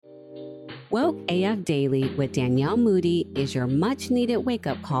Woke AF Daily with Danielle Moody is your much-needed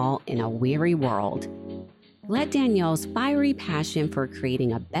wake-up call in a weary world. Let Danielle's fiery passion for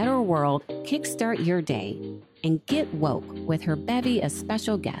creating a better world kickstart your day, and get woke with her bevy of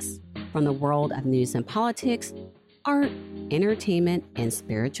special guests from the world of news and politics, art, entertainment, and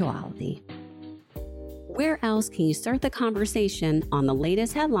spirituality. Where else can you start the conversation on the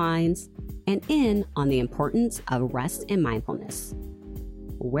latest headlines and in on the importance of rest and mindfulness?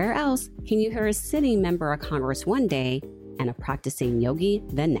 Where else can you hear a sitting member of Congress one day and a practicing yogi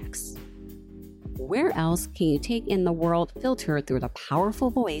the next? Where else can you take in the world filtered through the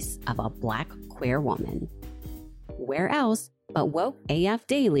powerful voice of a Black queer woman? Where else but Woke AF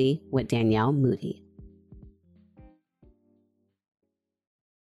Daily with Danielle Moody?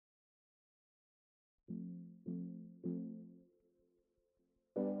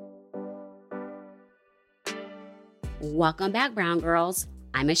 Welcome back, Brown Girls.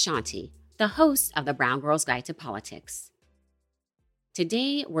 I'm Ashanti, the host of the Brown Girls Guide to Politics.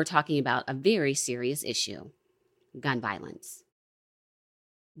 Today, we're talking about a very serious issue: gun violence.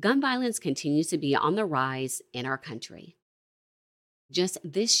 Gun violence continues to be on the rise in our country. Just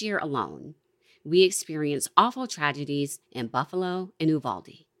this year alone, we experienced awful tragedies in Buffalo and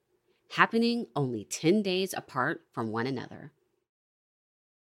Uvalde, happening only 10 days apart from one another.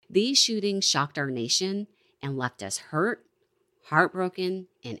 These shootings shocked our nation and left us hurt, heartbroken,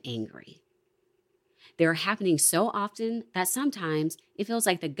 and angry. They're happening so often that sometimes it feels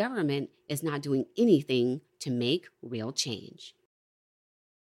like the government is not doing anything to make real change.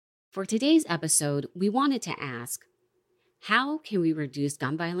 For today's episode, we wanted to ask, how can we reduce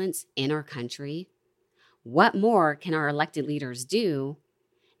gun violence in our country? What more can our elected leaders do?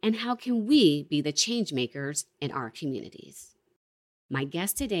 And how can we be the change makers in our communities? My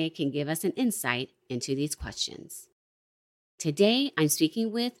guest today can give us an insight into these questions. Today, I'm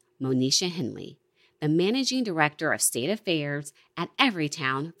speaking with Monisha Henley, the Managing Director of State Affairs at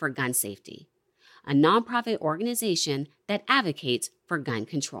Everytown for Gun Safety, a nonprofit organization that advocates for gun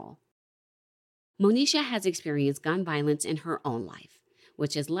control. Monisha has experienced gun violence in her own life,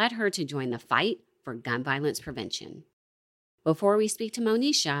 which has led her to join the fight for gun violence prevention. Before we speak to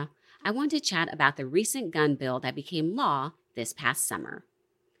Monisha, I want to chat about the recent gun bill that became law this past summer.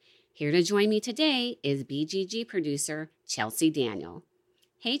 Here to join me today is BGG producer Chelsea Daniel.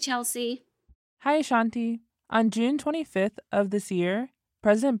 Hey, Chelsea. Hi, Ashanti. On June 25th of this year,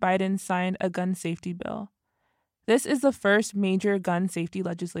 President Biden signed a gun safety bill. This is the first major gun safety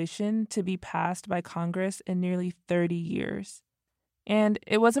legislation to be passed by Congress in nearly 30 years. And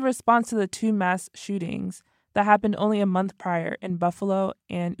it was a response to the two mass shootings that happened only a month prior in Buffalo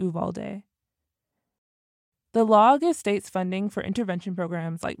and Uvalde. The law gives states funding for intervention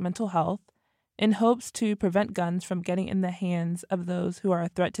programs like mental health in hopes to prevent guns from getting in the hands of those who are a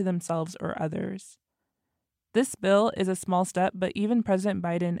threat to themselves or others. This bill is a small step, but even President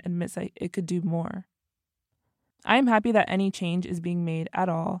Biden admits that it could do more. I am happy that any change is being made at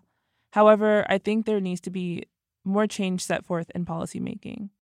all. However, I think there needs to be more change set forth in policymaking.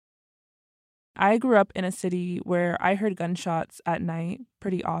 I grew up in a city where I heard gunshots at night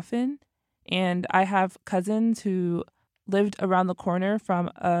pretty often, and I have cousins who lived around the corner from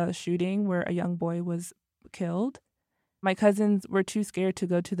a shooting where a young boy was killed. My cousins were too scared to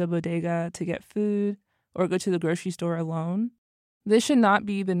go to the bodega to get food or go to the grocery store alone. This should not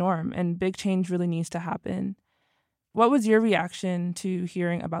be the norm, and big change really needs to happen. What was your reaction to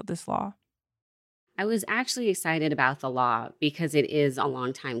hearing about this law? I was actually excited about the law because it is a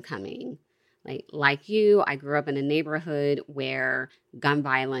long time coming. Like you, I grew up in a neighborhood where gun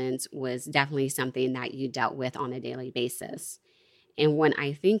violence was definitely something that you dealt with on a daily basis. And when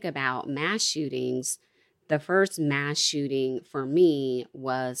I think about mass shootings, the first mass shooting for me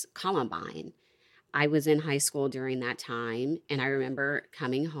was Columbine. I was in high school during that time, and I remember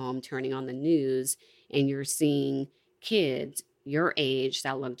coming home, turning on the news, and you're seeing kids your age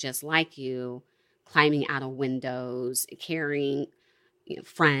that look just like you climbing out of windows, carrying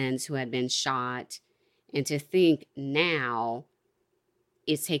friends who had been shot. And to think now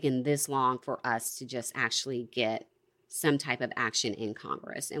it's taken this long for us to just actually get some type of action in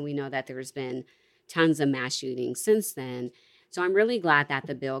Congress. And we know that there's been tons of mass shootings since then. So I'm really glad that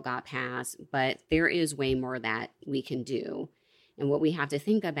the bill got passed, but there is way more that we can do. And what we have to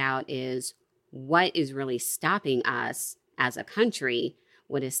think about is what is really stopping us as a country,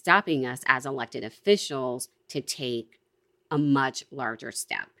 what is stopping us as elected officials to take a much larger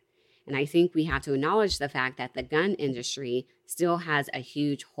step. And I think we have to acknowledge the fact that the gun industry still has a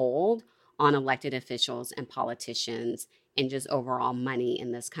huge hold on elected officials and politicians and just overall money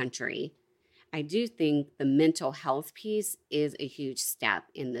in this country. I do think the mental health piece is a huge step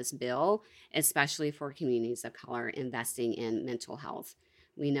in this bill, especially for communities of color investing in mental health.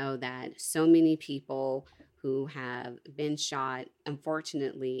 We know that so many people who have been shot,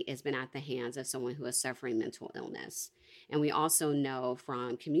 unfortunately, has been at the hands of someone who is suffering mental illness. And we also know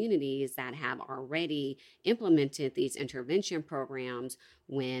from communities that have already implemented these intervention programs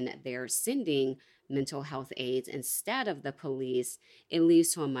when they're sending mental health aides instead of the police, it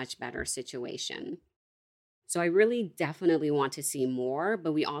leads to a much better situation. So I really definitely want to see more,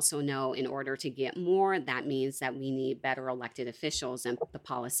 but we also know in order to get more, that means that we need better elected officials in the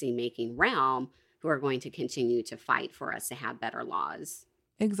policy making realm who are going to continue to fight for us to have better laws.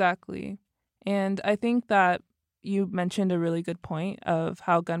 Exactly. And I think that you mentioned a really good point of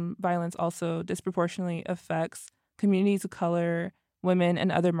how gun violence also disproportionately affects communities of color, women,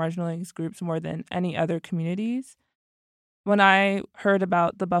 and other marginalized groups more than any other communities. When I heard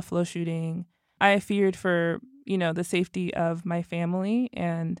about the Buffalo shooting, I feared for, the safety of my family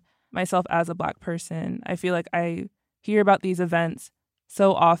and myself as a Black person. I feel like I hear about these events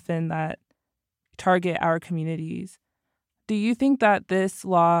so often that target our communities. Do you think that this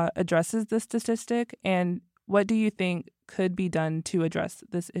law addresses this statistic? And what do you think could be done to address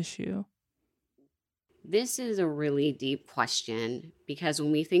this issue? This is a really deep question because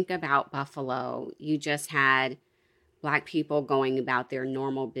when we think about Buffalo, you just had Black people going about their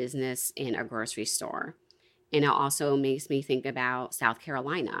normal business in a grocery store. And it also makes me think about South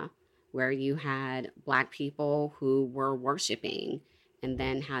Carolina, where you had Black people who were worshiping and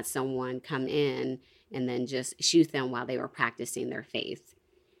then had someone come in and then just shoot them while they were practicing their faith.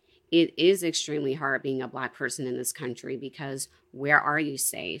 It is extremely hard being a Black person in this country because where are you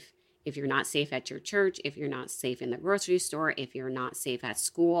safe? If you're not safe at your church, if you're not safe in the grocery store, if you're not safe at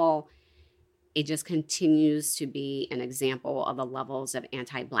school, it just continues to be an example of the levels of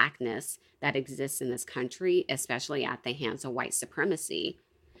anti-Blackness that exists in this country, especially at the hands of white supremacy.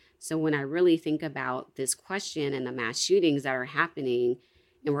 So when I really think about this question and the mass shootings that are happening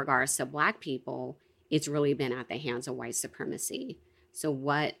in regards to Black people, it's really been at the hands of white supremacy. So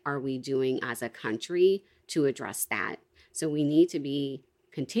what are we doing as a country to address that? So we need to be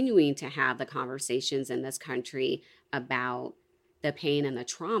continuing to have the conversations in this country about the pain and the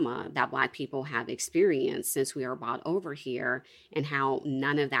trauma that Black people have experienced since we were brought over here and how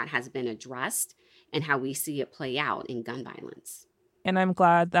none of that has been addressed and how we see it play out in gun violence. And I'm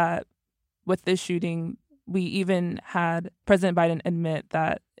glad that with this shooting, we even had President Biden admit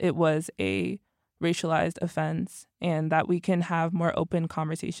that it was a racialized offense and that we can have more open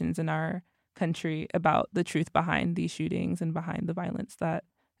conversations in our country about the truth behind these shootings and behind the violence that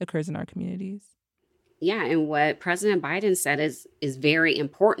occurs in our communities. Yeah, and what President Biden said is very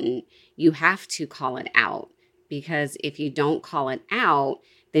important. You have to call it out because if you don't call it out,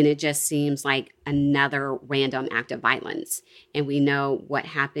 then it just seems like another random act of violence. And we know what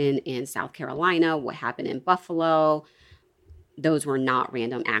happened in South Carolina, what happened in Buffalo. Those were not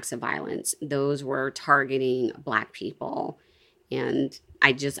random acts of violence. Those were targeting Black people. And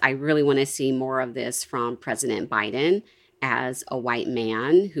I really want to see more of this from President Biden as a white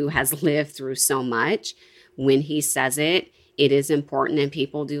man who has lived through so much. When he says it, it is important and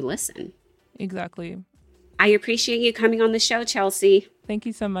people do listen. Exactly. I appreciate you coming on the show, Chelsea. Thank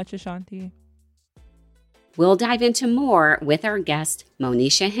you so much, Ashanti. We'll dive into more with our guest,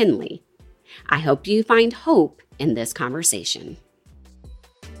 Monisha Henley. I hope you find hope in this conversation.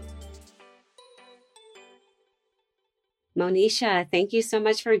 Monisha, thank you so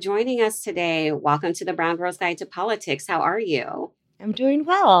much for joining us today. Welcome to the Brown Girls Guide to Politics. How are you? I'm doing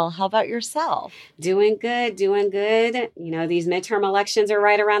well. How about yourself? Doing good, doing good. You know, these midterm elections are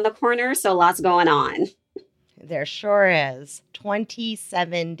right around the corner, so lots going on. There sure is.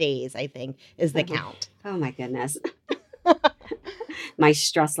 27 days, I think, is the count. Oh, my goodness. My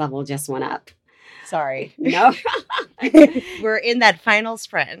stress level just went up. Sorry. No. We're in that final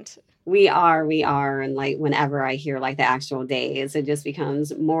sprint. We are. And like whenever I hear like the actual days, it just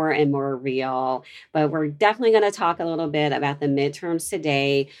becomes more and more real. But we're definitely going to talk a little bit about the midterms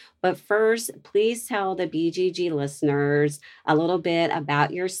today. But first, please tell the BGG listeners a little bit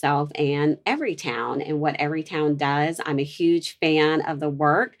about yourself and Everytown and what Everytown does. I'm a huge fan of the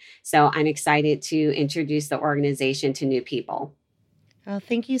work, so I'm excited to introduce the organization to new people. Well,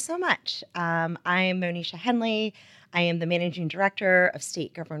 thank you so much. I'm Monisha Henley. I am the Managing Director of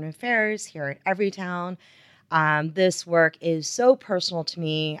State Government Affairs here at Everytown. This work is so personal to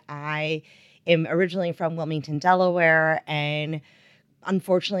me. I am originally from Wilmington, Delaware, and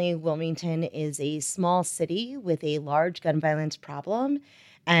unfortunately, Wilmington is a small city with a large gun violence problem.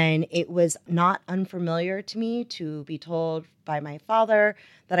 And it was not unfamiliar to me to be told by my father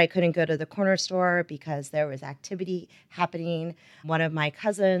that I couldn't go to the corner store because there was activity happening. One of my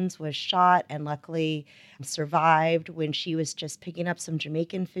cousins was shot and luckily survived when she was just picking up some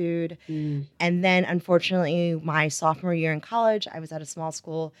Jamaican food. Mm. And then, unfortunately, my sophomore year in college, I was at a small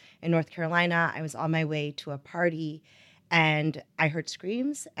school in North Carolina. I was on my way to a party and I heard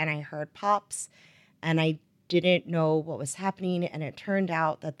screams and I heard pops and I didn't know what was happening. And it turned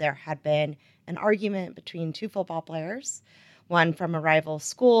out that there had been an argument between two football players, one from a rival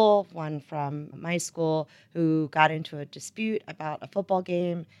school, one from my school, who got into a dispute about a football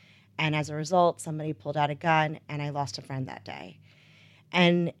game. And as a result, somebody pulled out a gun and I lost a friend that day.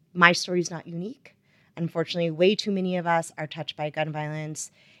 And my story is not unique. Unfortunately, way too many of us are touched by gun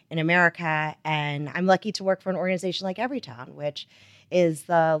violence in America. And I'm lucky to work for an organization like Everytown, which is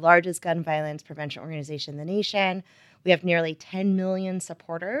the largest gun violence prevention organization in the nation. We have nearly 10 million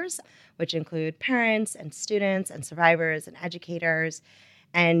supporters, which include parents and students and survivors and educators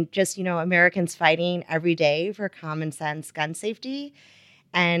and just, Americans fighting every day for common sense gun safety.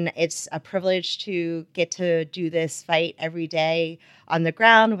 And it's a privilege to get to do this fight every day on the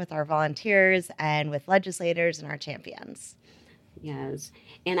ground with our volunteers and with legislators and our champions. Yes.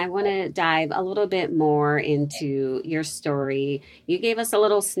 And I want to dive a little bit more into your story. You gave us a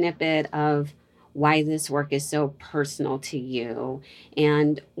little snippet of why this work is so personal to you.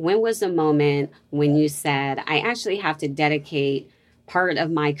 And when was the moment when you said, I actually have to dedicate part of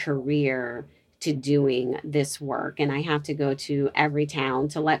my career to doing this work, and I have to go to every town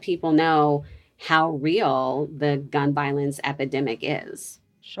to let people know how real the gun violence epidemic is?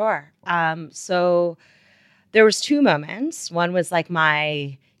 Sure. So there was two moments. One was like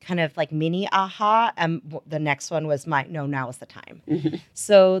my kind of like mini aha, and the next one was my no, now is the time.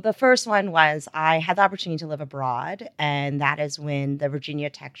 So the first one was I had the opportunity to live abroad, and that is when the Virginia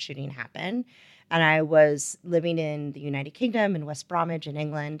Tech shooting happened. And I was living in the United Kingdom in West Bromwich in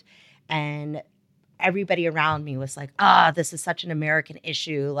England, and everybody around me was like, this is such an American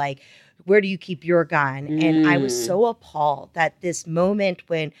issue. Like, where do you keep your gun? And I was so appalled that this moment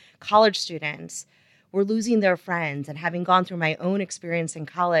when college students were losing their friends and having gone through my own experience in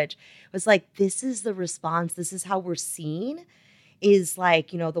college, was like, this is the response. This is how we're seen, is like,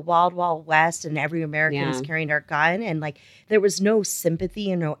 the wild, wild west and every American is carrying their gun. And like, there was no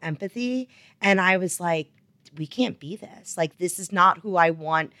sympathy and no empathy. And I was like, we can't be this. Like, this is not who I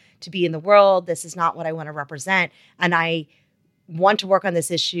want to be in the world. This is not what I want to represent. And I want to work on this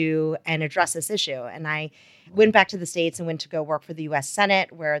issue and address this issue. And I went back to the States and went to go work for the U.S.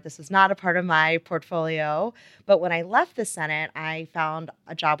 Senate, where this was not a part of my portfolio. But when I left the Senate, I found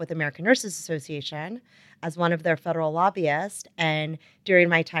a job with the American Nurses Association as one of their federal lobbyists. And during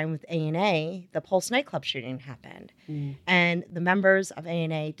my time with ANA, the Pulse nightclub shooting happened. And the members of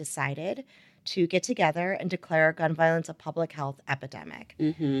ANA decided to get together and declare gun violence a public health epidemic.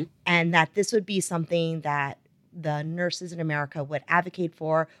 And that this would be something that the nurses in America would advocate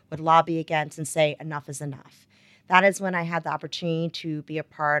for, would lobby against, and say enough is enough. That is when I had the opportunity to be a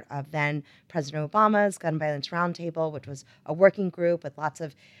part of then President Obama's Gun Violence Roundtable, which was a working group with lots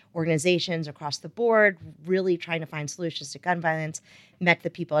of organizations across the board, really trying to find solutions to gun violence, met the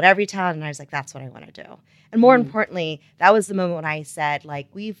people at Everytown, and I was like, that's what I want to do. And more importantly, that was the moment when I said, like,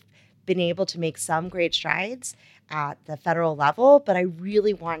 we've been able to make some great strides at the federal level, but I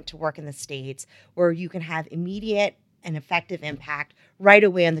really want to work in the states where you can have immediate and effective impact right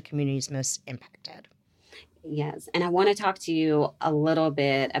away on the communities most impacted. Yes. And I want to talk to you a little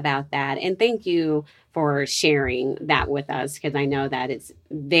bit about that. And thank you for sharing that with us, because I know that it's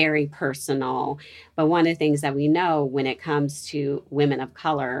very personal. But one of the things that we know when it comes to women of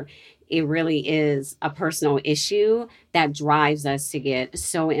color, it really is a personal issue that drives us to get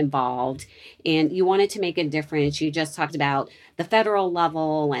so involved. And you wanted to make a difference. You just talked about the federal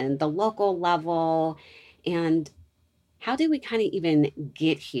level and the local level. And how did we kind of even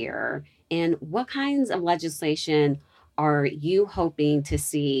get here? And what kinds of legislation are you hoping to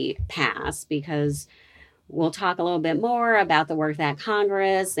see pass? Because we'll talk a little bit more about the work that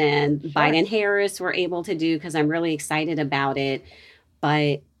Congress and Biden Harris were able to do, because I'm really excited about it.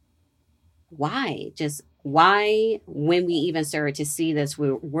 But why? Just why, when we even started to see this,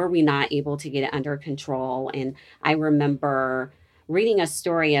 were we not able to get it under control? And I remember reading a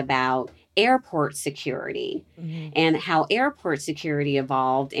story about airport security and how airport security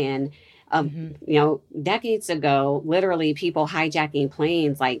evolved. And decades ago, literally people hijacking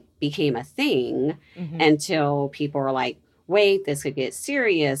planes like became a thing until people were like, wait, this could get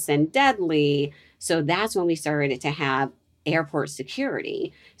serious and deadly. So that's when we started to have airport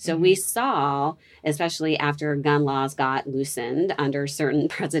security. So we saw, especially after gun laws got loosened under certain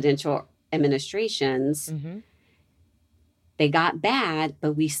presidential administrations, they got bad,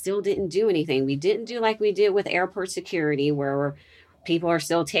 but we still didn't do anything. We didn't do like we did with airport security, where people are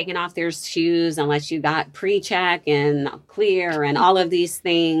still taking off their shoes unless you got pre-check and clear and all of these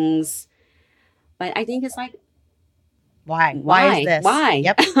things. But I think it's like, why is this? Why?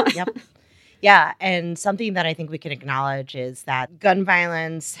 Yep. Yeah, and something that I think we can acknowledge is that gun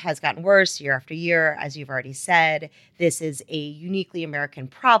violence has gotten worse year after year, as you've already said. This is a uniquely American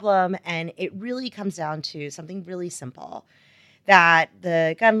problem, and it really comes down to something really simple, that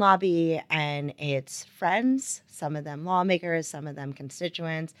the gun lobby and its friends, some of them lawmakers, some of them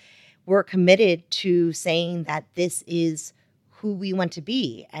constituents, were committed to saying that this is who we want to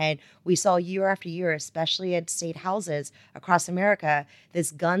be. And we saw year after year, especially at state houses across America,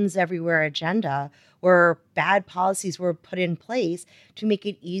 this guns everywhere agenda where bad policies were put in place to make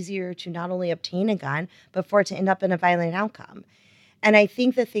it easier to not only obtain a gun, but for it to end up in a violent outcome. And I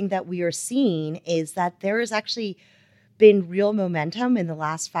think the thing that we are seeing is that there has actually been real momentum in the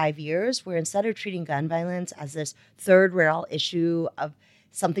last 5 years where instead of treating gun violence as this third rail issue of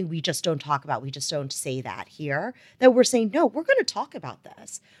something we just don't talk about, we just don't say that here, that we're saying, no, we're going to talk about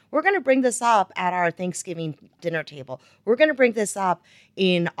this. We're going to bring this up at our Thanksgiving dinner table. We're going to bring this up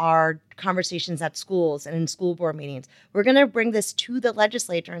in our conversations at schools and in school board meetings. We're going to bring this to the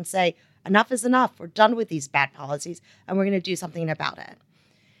legislature and say, enough is enough. We're done with these bad policies, and we're going to do something about it.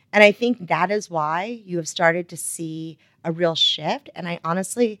 And I think that is why you have started to see a real shift. And I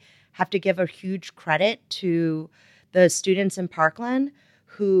honestly have to give a huge credit to the students in Parkland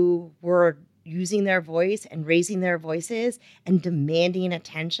who were using their voice and raising their voices and demanding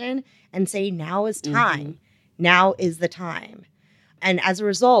attention and saying, now is time. Now is the time. And as a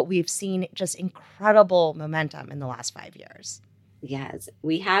result, we've seen just incredible momentum in the last 5 years. Yes,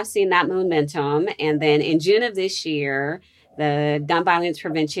 we have seen that momentum. And then in June of this year, the gun violence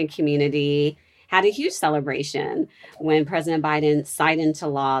prevention community had a huge celebration when President Biden signed into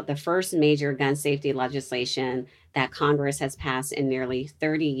law the first major gun safety legislation that Congress has passed in nearly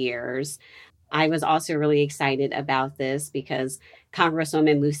 30 years. I was also really excited about this because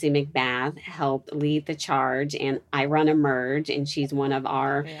Congresswoman Lucy McBath helped lead the charge, and I run Emerge, and she's one of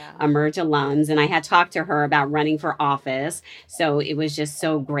our Emerge alums. And I had talked to her about running for office. So it was just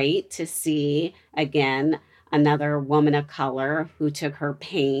so great to see, again, another woman of color who took her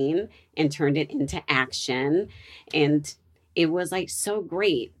pain and turned it into action. And it was like so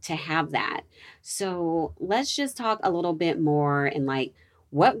great to have that. So let's just talk a little bit more in like,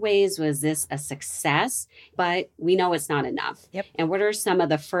 what ways was this a success? But we know it's not enough. And what are some of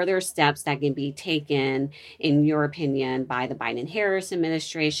the further steps that can be taken, in your opinion, by the Biden-Harris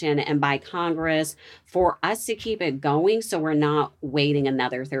administration and by Congress for us to keep it going so we're not waiting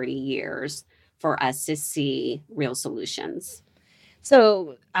another 30 years for us to see real solutions?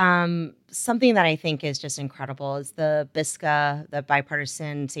 So something that I think is just incredible is the BISCA, the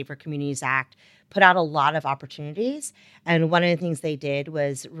Bipartisan Safer Communities Act, put out a lot of opportunities. And one of the things they did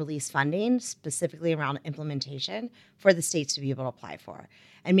was release funding specifically around implementation for the states to be able to apply for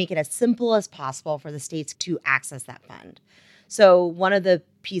and make it as simple as possible for the states to access that fund. So one of the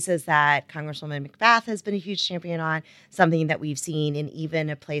pieces that Congresswoman McBath has been a huge champion on, something that we've seen in even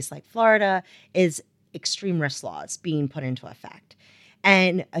a place like Florida, is extreme risk laws being put into effect.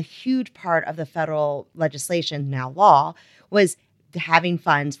 And a huge part of the federal legislation, now law, was having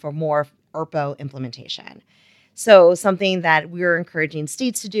funds for more ERPO implementation. So something that we're encouraging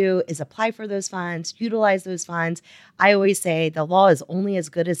states to do is apply for those funds, utilize those funds. I always say the law is only as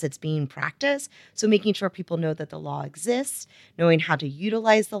good as it's being practiced. So making sure people know that the law exists, knowing how to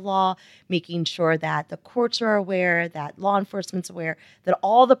utilize the law, making sure that the courts are aware, that law enforcement's aware, that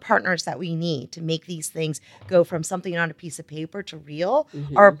all the partners that we need to make these things go from something on a piece of paper to real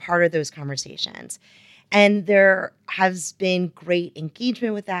are a part of those conversations. And there has been great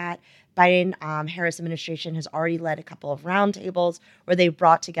engagement with that. Biden-Harris administration has already led a couple of roundtables where they've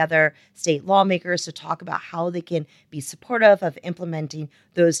brought together state lawmakers to talk about how they can be supportive of implementing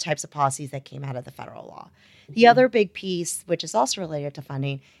those types of policies that came out of the federal law. The other big piece, which is also related to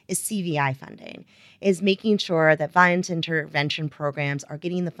funding, is CVI funding, is making sure that violence intervention programs are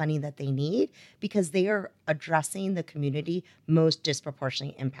getting the funding that they need because they are addressing the community most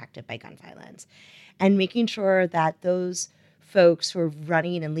disproportionately impacted by gun violence, and making sure that those folks who are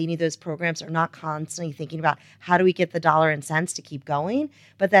running and leading those programs are not constantly thinking about how do we get the dollar and cents to keep going,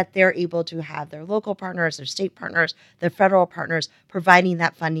 but that they're able to have their local partners, their state partners, their federal partners providing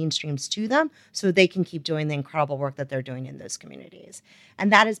that funding streams to them so they can keep doing the incredible work that they're doing in those communities.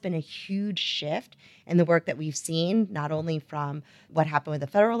 And that has been a huge shift in the work that we've seen, not only from what happened with the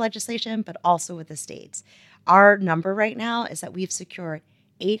federal legislation, but also with the states. Our number right now is that we've secured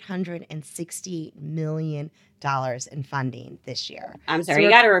 $860 million in funding this year. I'm sorry, you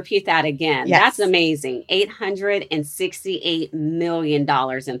got to repeat that again. Yes. That's amazing. $868 million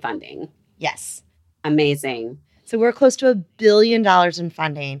in funding. Yes. Amazing. So we're close to $1 billion in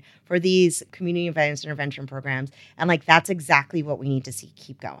funding for these community violence intervention programs. And that's exactly what we need to see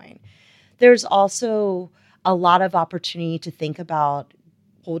keep going. There's also a lot of opportunity to think about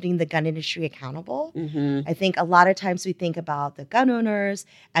holding the gun industry accountable. Mm-hmm. I think a lot of times we think about the gun owners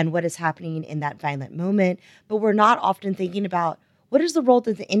and what is happening in that violent moment, but we're not often thinking about what is the role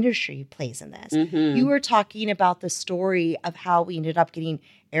that the industry plays in this. Mm-hmm. You were talking about the story of how we ended up getting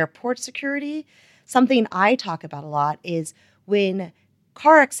airport security. Something I talk about a lot is when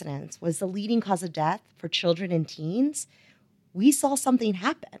car accidents was the leading cause of death for children and teens, we saw something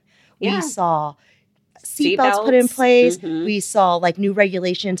happen. Yeah. We saw seatbelts put in place. Mm-hmm. We saw new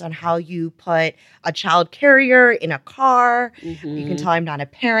regulations on how you put a child carrier in a car. Mm-hmm. You can tell I'm not a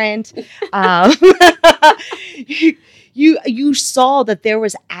parent. You saw that there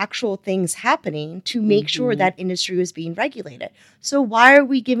was actual things happening to make sure that industry was being regulated. So why are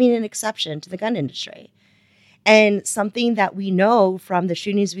we giving an exception to the gun industry? And something that we know from the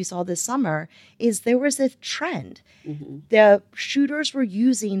shootings we saw this summer is there was a trend. Mm-hmm. The shooters were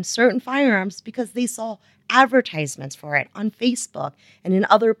using certain firearms because they saw advertisements for it on Facebook and in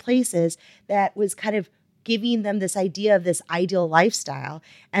other places that was kind of giving them this idea of this ideal lifestyle.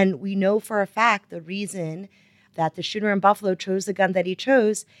 And we know for a fact the reason that the shooter in Buffalo chose the gun that he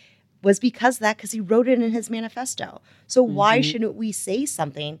chose was because he wrote it in his manifesto. So why shouldn't we say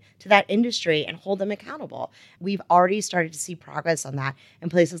something to that industry and hold them accountable? We've already started to see progress on that in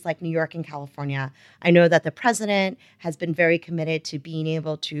places like New York and California. I know that the president has been very committed to being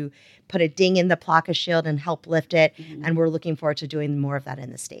able to put a ding in the placa shield and help lift it. And we're looking forward to doing more of that in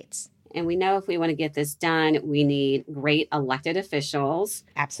the states. And we know if we want to get this done, we need great elected officials.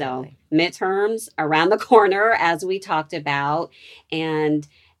 Absolutely. So midterms around the corner, as we talked about. And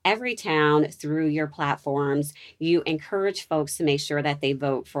every town, through your platforms, you encourage folks to make sure that they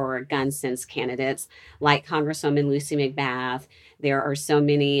vote for gun sense candidates like Congresswoman Lucy McBath. There are so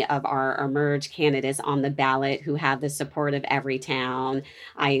many of our emerge candidates on the ballot who have the support of every town.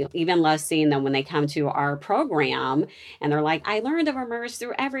 I even love seeing them when they come to our program and they're like, I learned of emerge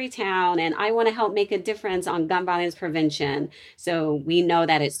through every town and I want to help make a difference on gun violence prevention. So we know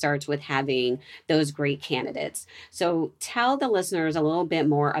that it starts with having those great candidates. So tell the listeners a little bit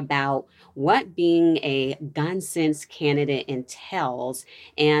more about what being a gun sense candidate entails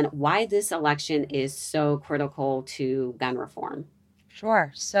and why this election is so critical to gun reform.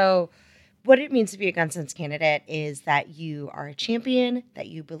 Sure. So what it means to be a gun sense candidate is that you are a champion, that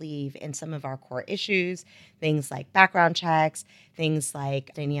you believe in some of our core issues, things like background checks, things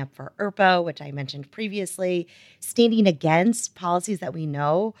like standing up for IRPA, which I mentioned previously, standing against policies that we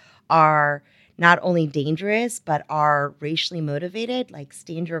know are not only dangerous, but are racially motivated, like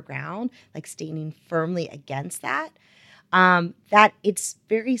stand your ground, like standing firmly against that. That it's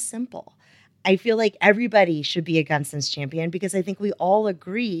very simple. I feel like everybody should be a gun sense champion because I think we all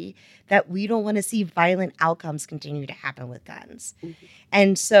agree that we don't want to see violent outcomes continue to happen with guns. Mm-hmm.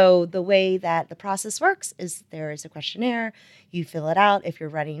 And so the way that the process works is there is a questionnaire. You fill it out if you're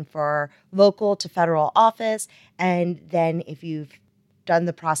running for local to federal office. And then if you've done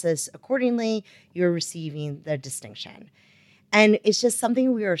the process accordingly, you're receiving the distinction. And it's just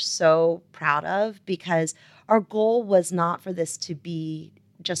something we are so proud of because our goal was not for this to be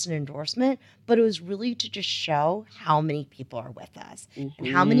just an endorsement, but it was really to just show how many people are with us and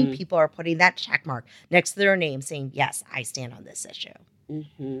how many people are putting that check mark next to their name saying, yes, I stand on this issue.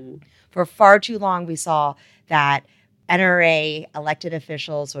 Mm-hmm. For far too long, we saw that NRA elected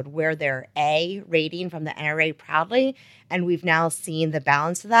officials would wear their A rating from the NRA proudly, and we've now seen the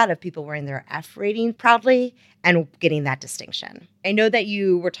balance of that of people wearing their F rating proudly and getting that distinction. I know that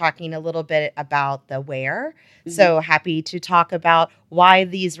you were talking a little bit about the where, so happy to talk about why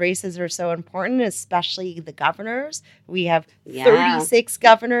these races are so important, especially the governors. We have 36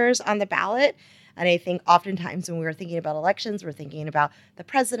 governors on the ballot. And I think oftentimes when we're thinking about elections, we're thinking about the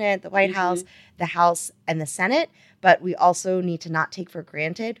president, the White House, the House, and the Senate. But we also need to not take for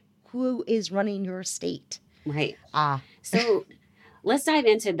granted who is running your state. Right. So let's dive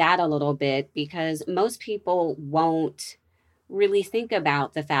into that a little bit because most people won't really think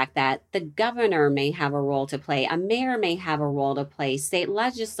about the fact that the governor may have a role to play, a mayor may have a role to play, state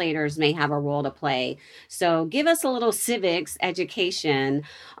legislators may have a role to play. So give us a little civics education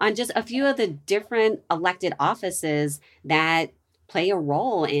on just a few of the different elected offices that play a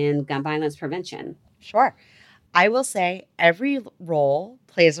role in gun violence prevention. Sure. I will say every role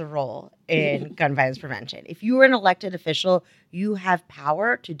plays a role in gun violence prevention. If you are an elected official, you have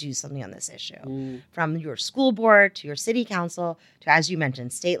power to do something on this issue. From your school board to your city council to, as you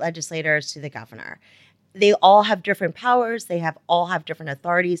mentioned, state legislators to the governor. They all have different powers. They all have different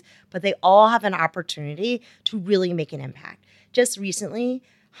authorities, but they all have an opportunity to really make an impact. Just recently,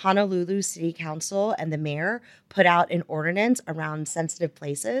 Honolulu City Council and the mayor put out an ordinance around sensitive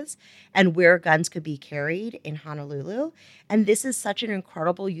places and where guns could be carried in Honolulu. And this is such an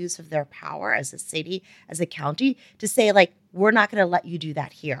incredible use of their power as a city, as a county, to say, like, we're not going to let you do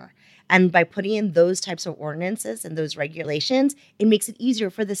that here. And by putting in those types of ordinances and those regulations, it makes it easier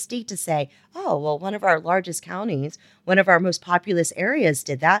for the state to say, oh, well, one of our largest counties, one of our most populous areas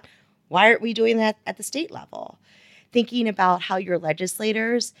did that. Why aren't we doing that at the state level? Thinking about how your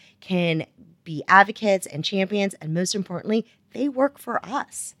legislators can be advocates and champions, and most importantly, they work for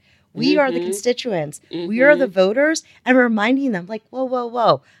us. We are the constituents. We are the voters, and reminding them, like, whoa, whoa,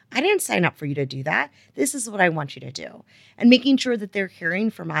 whoa, I didn't sign up for you to do that. This is what I want you to do. And making sure that they're hearing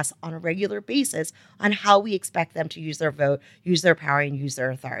from us on a regular basis on how we expect them to use their vote, use their power, and use their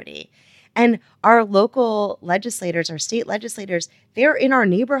authority. And our local legislators, our state legislators, they're in our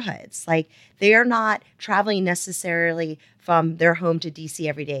neighborhoods. Like, they are not traveling necessarily from their home to DC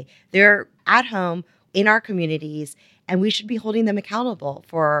every day. They're at home in our communities, and we should be holding them accountable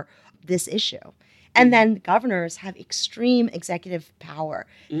for this issue. And then governors have extreme executive power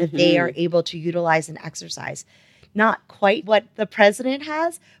that they are able to utilize and exercise. Not quite what the president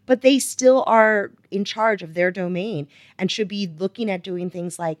has, but they still are in charge of their domain and should be looking at doing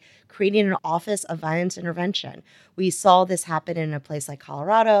things like creating an office of violence intervention. We saw this happen in a place like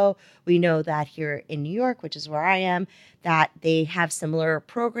Colorado. We know that here in New York, which is where I am, that they have similar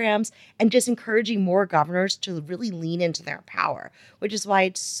programs, and just encouraging more governors to really lean into their power, which is why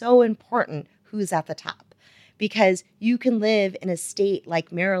it's so important who's at the top. Because you can live in a state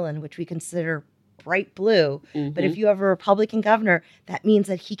like Maryland, which we consider bright blue. But if you have a Republican governor, that means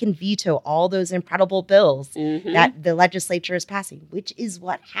that he can veto all those incredible bills that the legislature is passing, which is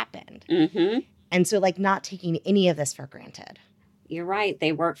what happened. And so, like, not taking any of this for granted. You're right.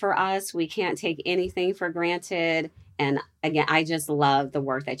 They work for us. We can't take anything for granted. And again, I just love the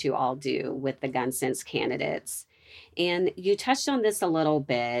work that you all do with the Gun Sense candidates. And you touched on this a little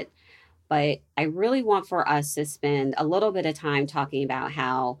bit, but I really want for us to spend a little bit of time talking about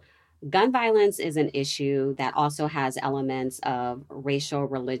how gun violence is an issue that also has elements of racial,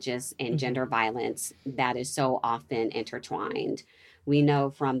 religious, and gender violence that is so often intertwined. We know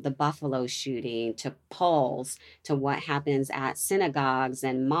from the Buffalo shooting to polls to what happens at synagogues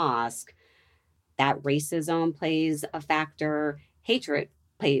and mosques that racism plays a factor, hatred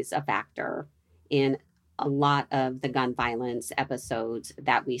plays a factor in a lot of the gun violence episodes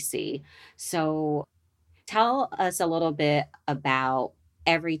that we see. So tell us a little bit about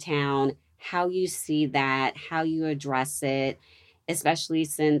Everytown, how you see that, how you address it, especially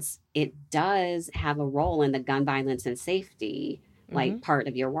since it does have a role in the gun violence and safety, like part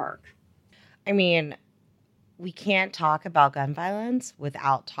of your work. I mean, we can't talk about gun violence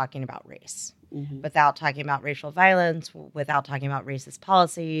without talking about race, without talking about racial violence, without talking about racist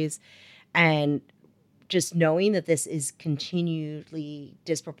policies, and just knowing that this is continually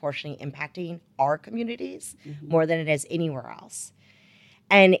disproportionately impacting our communities more than it is anywhere else.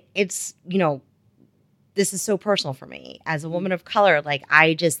 And it's, this is so personal for me. As a woman of color, like,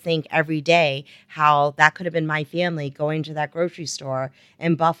 I just think every day how that could have been my family going to that grocery store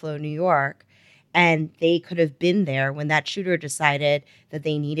in Buffalo, New York, and they could have been there when that shooter decided that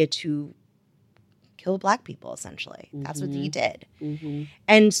they needed to kill Black people, essentially. That's what he did.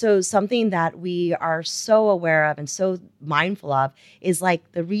 And so something that we are so aware of and so mindful of is,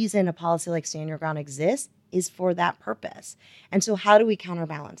 like, the reason a policy like Stand Your Ground exists is for that purpose. And so how do we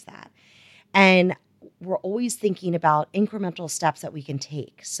counterbalance that? And we're always thinking about incremental steps that we can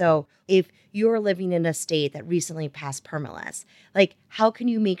take. So if you're living in a state that recently passed permitless, like, how can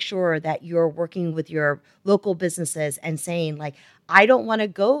you make sure that you're working with your local businesses and saying, like, I don't want to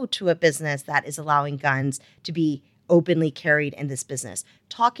go to a business that is allowing guns to be openly carried in this business.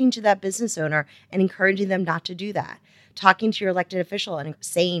 Talking to that business owner and encouraging them not to do that. Talking to your elected official and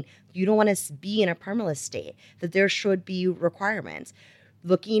saying you don't want to be in a permitless state, that there should be requirements.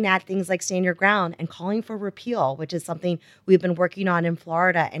 looking at things like Stand Your Ground and calling for repeal, which is something we've been working on in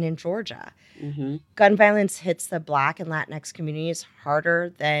Florida and in Georgia. Mm-hmm. Gun violence hits the Black and Latinx communities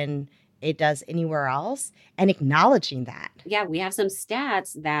harder than it does anywhere else, and acknowledging that. Yeah, we have some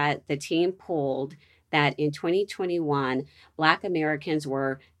stats that the team pulled that in 2021, Black Americans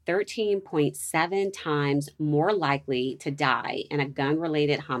were 13.7 times more likely to die in a gun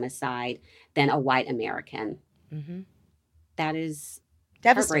related homicide than a white American. Mm-hmm. That is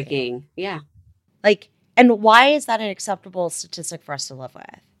Devastating. heartbreaking. Yeah, And why is that an acceptable statistic for us to live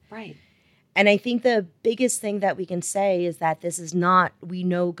with? right. And I think the biggest thing that we can say is that this is not, we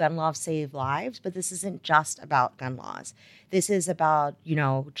know gun laws save lives, but this isn't just about gun laws. This is about,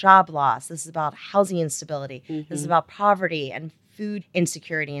 job loss. This is about housing instability. Mm-hmm. This is about poverty and food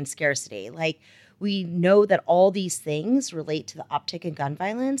insecurity and scarcity. We know that all these things relate to the uptick in gun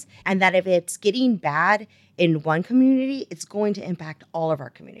violence, and that if it's getting bad in one community, it's going to impact all of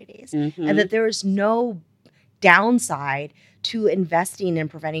our communities. Mm-hmm. And that there is no downside to investing in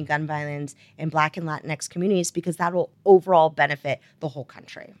preventing gun violence in Black and Latinx communities, because that will overall benefit the whole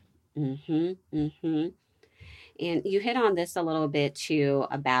country. Mm-hmm. Mm-hmm. And you hit on this a little bit too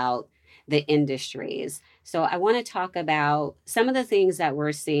about the industries. So I want to talk about some of the things that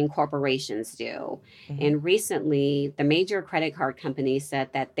we're seeing corporations do. Mm-hmm. And recently, the major credit card companies said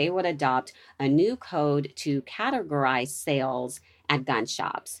that they would adopt a new code to categorize sales at gun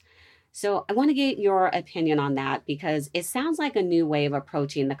shops. So I want to get your opinion on that, because it sounds like a new way of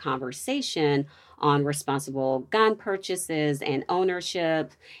approaching the conversation on responsible gun purchases and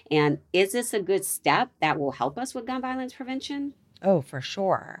ownership. And is this a good step that will help us with gun violence prevention? Oh, for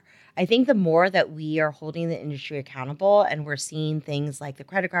sure. I think the more that we are holding the industry accountable and we're seeing things like the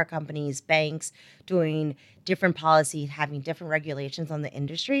credit card companies, banks doing different policies, having different regulations on the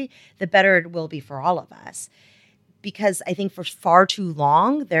industry, the better it will be for all of us. Because I think for far too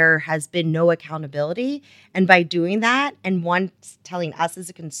long, there has been no accountability. And by doing that, and one telling us as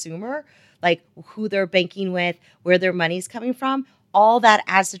a consumer, who they're banking with, where their money's coming from, all that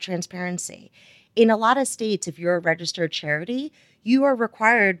adds to transparency. In a lot of states, if you're a registered charity, you are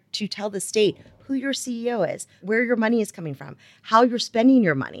required to tell the state who your CEO is, where your money is coming from, how you're spending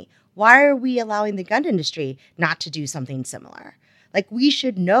your money. Why are we allowing the gun industry not to do something similar? We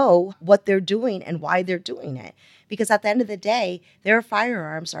should know what they're doing and why they're doing it. Because at the end of the day, their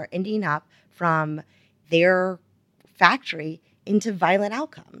firearms are ending up from their factory into violent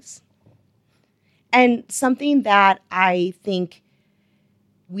outcomes. And something that I think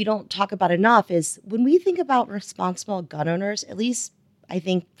we don't talk about enough is when we think about responsible gun owners, at least I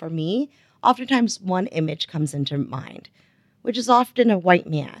think for me, oftentimes one image comes into mind, which is often a white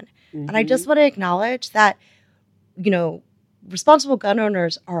man. Mm-hmm. And I just want to acknowledge that, responsible gun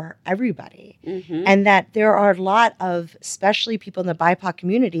owners are everybody. Mm-hmm. And that there are a lot of, especially people in the BIPOC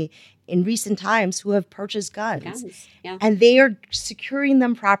community in recent times, who have purchased guns. Yeah. And they are securing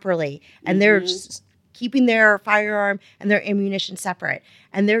them properly. And they're keeping their firearm and their ammunition separate.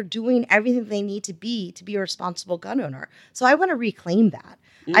 And they're doing everything they need to be a responsible gun owner. So I want to reclaim that.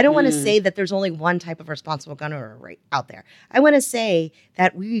 Mm-hmm. I don't want to say that there's only one type of responsible gun owner right out there. I want to say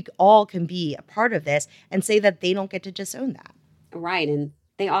that we all can be a part of this and say that they don't get to just own that. Right. And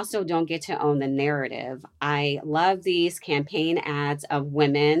they also don't get to own the narrative. I love these campaign ads of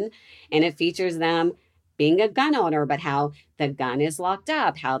women, and it features them being a gun owner, but how the gun is locked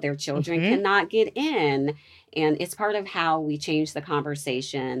up, how their children cannot get in. And it's part of how we change the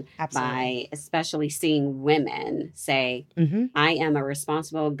conversation. Absolutely. By especially seeing women say, I am a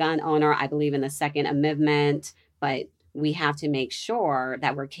responsible gun owner. I believe in the Second Amendment, but we have to make sure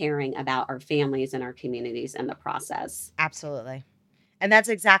that we're caring about our families and our communities in the process. Absolutely. And that's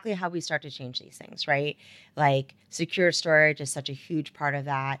exactly how we start to change these things, right? Secure storage is such a huge part of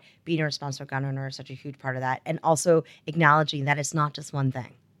that. Being a responsible gun owner is such a huge part of that. And also acknowledging that it's not just one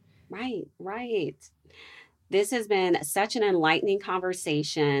thing. Right. This has been such an enlightening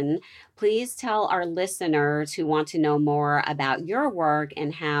conversation. Please tell our listeners who want to know more about your work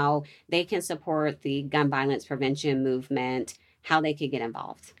and how they can support the gun violence prevention movement, how they could get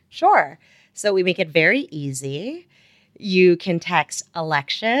involved. Sure. So we make it very easy. You can text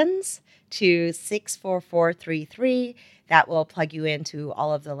elections to 64433. That will plug you into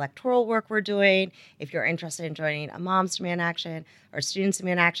all of the electoral work we're doing. If you're interested in joining a Moms Demand Action or Students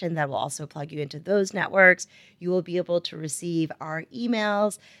Demand Action, that will also plug you into those networks. You will be able to receive our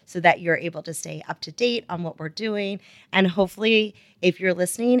emails so that you're able to stay up to date on what we're doing. And hopefully, if you're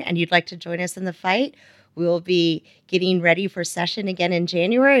listening and you'd like to join us in the fight, we will be getting ready for session again in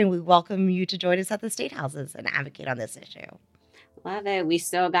January, and we welcome you to join us at the state houses and advocate on this issue. Love it. We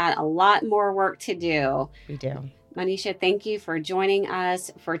still got a lot more work to do. We do. Manisha, thank you for joining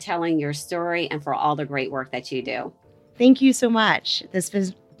us, for telling your story, and for all the great work that you do. Thank you so much. This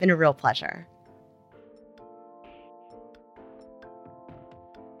has been a real pleasure.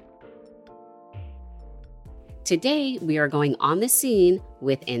 Today, we are going on the scene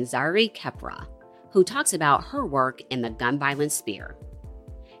with Enzari Kepra, who talks about her work in the gun violence sphere.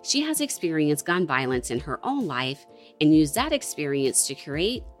 She has experienced gun violence in her own life and used that experience to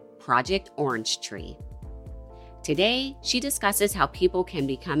create Project Orange Tree. Today, she discusses how people can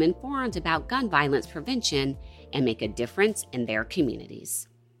become informed about gun violence prevention and make a difference in their communities.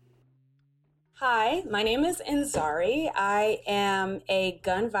 Hi, my name is Enzari. I am a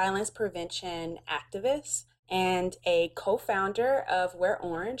gun violence prevention activist and a co-founder of Wear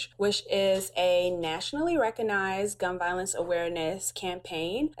Orange, which is a nationally recognized gun violence awareness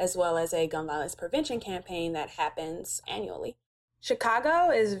campaign, as well as a gun violence prevention campaign that happens annually.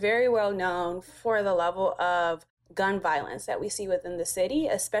 Chicago is very well known for the level of gun violence that we see within the city,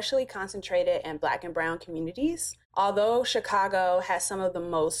 especially concentrated in Black and Brown communities. Although Chicago has some of the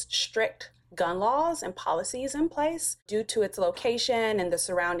most strict gun laws and policies in place due to its location and the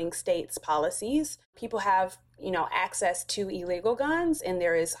surrounding states' policies, people have, access to illegal guns, and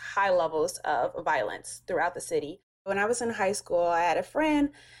there is high levels of violence throughout the city. When I was in high school, I had a friend,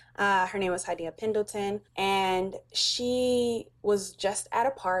 her name was Hadia Pendleton, and she was just at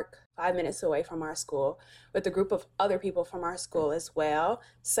a park 5 minutes away from our school with a group of other people from our school as well,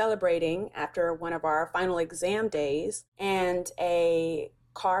 celebrating after one of our final exam days, and a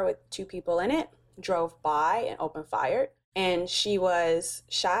car with 2 people in it drove by and opened fire, and she was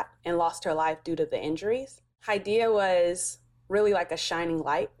shot and lost her life due to the injuries. Hadia was really like a shining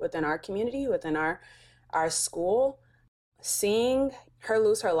light within our community, within our school. Seeing her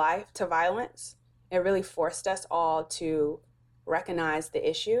lose her life to violence, it really forced us all to recognize the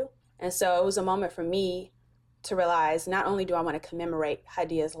issue. And so it was a moment for me to realize, not only do I want to commemorate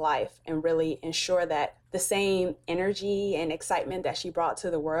Hadia's life and really ensure that the same energy and excitement that she brought to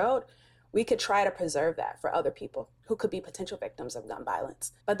the world, we could try to preserve that for other people who could be potential victims of gun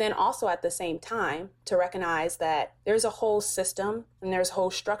violence. But then also at the same time, to recognize that there's a whole system and there's whole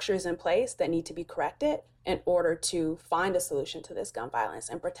structures in place that need to be corrected in order to find a solution to this gun violence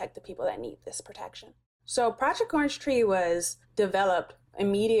and protect the people that need this protection. So Project Orange Tree was developed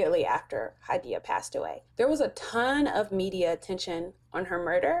immediately after Hadia passed away. There was a ton of media attention on her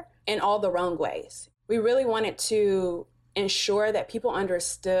murder in all the wrong ways. We really wanted to ensure that people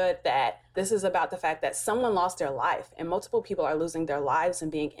understood that this is about the fact that someone lost their life and multiple people are losing their lives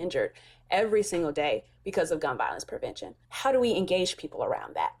and being injured every single day because of gun violence prevention. How do we engage people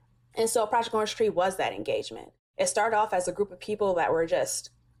around that? And so Project Orange Tree was that engagement. It started off as a group of people that were just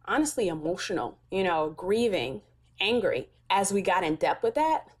honestly emotional, grieving, angry. As we got in depth with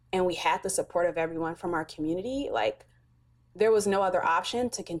that and we had the support of everyone from our community, there was no other option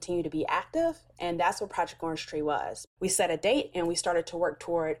to continue to be active. And that's what Project Orange Tree was. We set a date and we started to work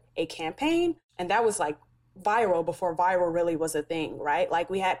toward a campaign. And that was viral before viral really was a thing, right?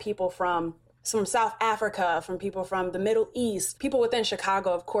 We had people from South Africa, from people from the Middle East, people within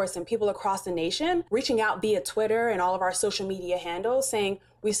Chicago, of course, and people across the nation reaching out via Twitter and all of our social media handles saying,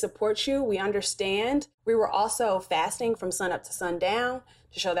 we support you, we understand. We were also fasting from sunup to sundown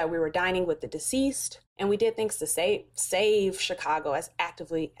to show that we were dining with the deceased. And we did things to save Chicago as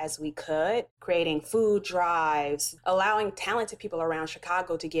actively as we could, creating food drives, allowing talented people around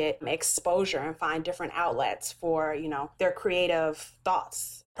Chicago to get exposure and find different outlets for, their creative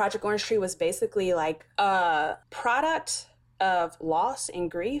thoughts. Project Orange Tree was basically a product of loss and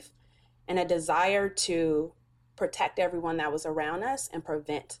grief and a desire to protect everyone that was around us and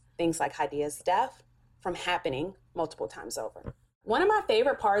prevent things like Hadia's death from happening multiple times over. One of my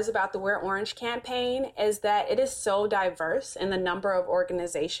favorite parts about the Wear Orange campaign is that it is so diverse in the number of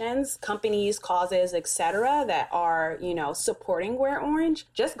organizations, companies, causes, etc. that are, supporting Wear Orange.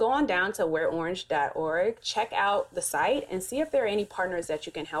 Just go on down to wearorange.org, check out the site, and see if there are any partners that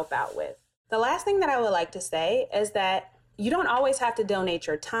you can help out with. The last thing that I would like to say is that you don't always have to donate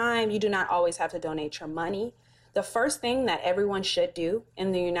your time. You do not always have to donate your money. The first thing that everyone should do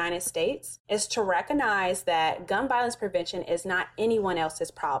in the United States is to recognize that gun violence prevention is not anyone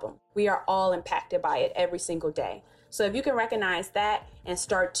else's problem. We are all impacted by it every single day. So if you can recognize that and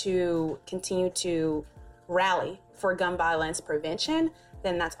start to continue to rally for gun violence prevention,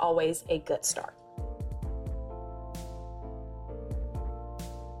 then that's always a good start.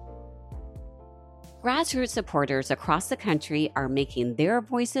 Grassroots supporters across the country are making their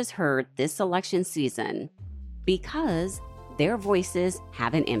voices heard this election season because their voices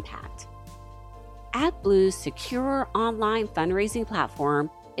have an impact. ActBlue's secure online fundraising platform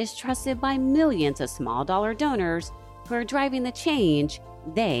is trusted by millions of small dollar donors who are driving the change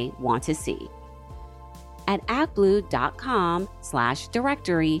they want to see. At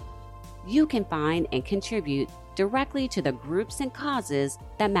actblue.com/directory, you can find and contribute directly to the groups and causes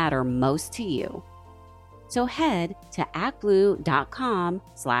that matter most to you. So head to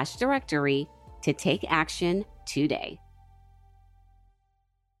actblue.com/directory to take action today.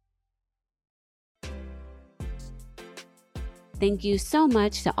 Thank you so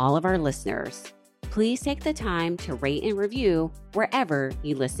much to all of our listeners. Please take the time to rate and review wherever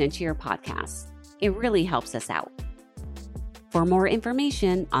you listen to your podcasts. It really helps us out. For more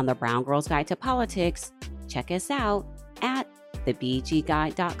information on the Brown Girls Guide to Politics, check us out at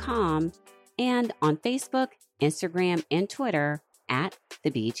thebgguide.com and on Facebook, Instagram, and Twitter at The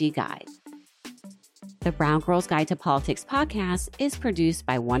BG Guide. The Brown Girls Guide to Politics podcast is produced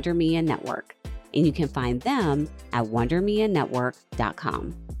by Wonder Media Network, and you can find them at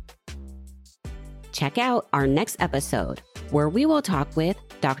wondermedianetwork.com. Check out our next episode, where we will talk with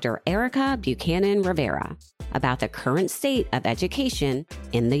Dr. Erica Buchanan Rivera about the current state of education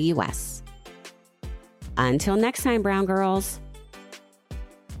in the U.S. Until next time, Brown Girls.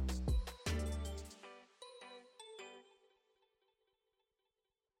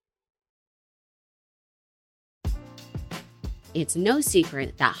 It's no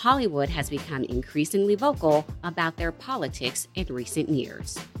secret that Hollywood has become increasingly vocal about their politics in recent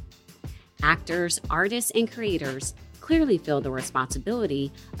years. Actors, artists, and creators clearly feel the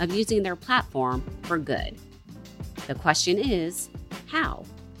responsibility of using their platform for good. The question is, how?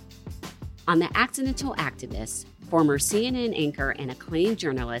 On The Accidental Activist, former CNN anchor and acclaimed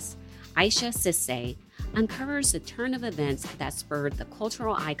journalist Aisha Sisse uncovers the turn of events that spurred the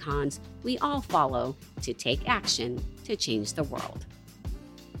cultural icons we all follow to take action to change the world.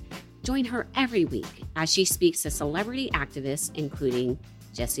 Join her every week as she speaks to celebrity activists including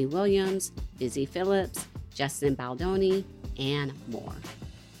Jesse Williams, Busy Phillips, Justin Baldoni, and more.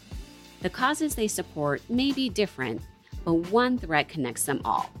 The causes they support may be different, but one thread connects them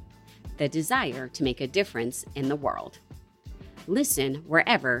all: the desire to make a difference in the world. Listen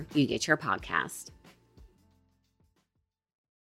wherever you get your podcast.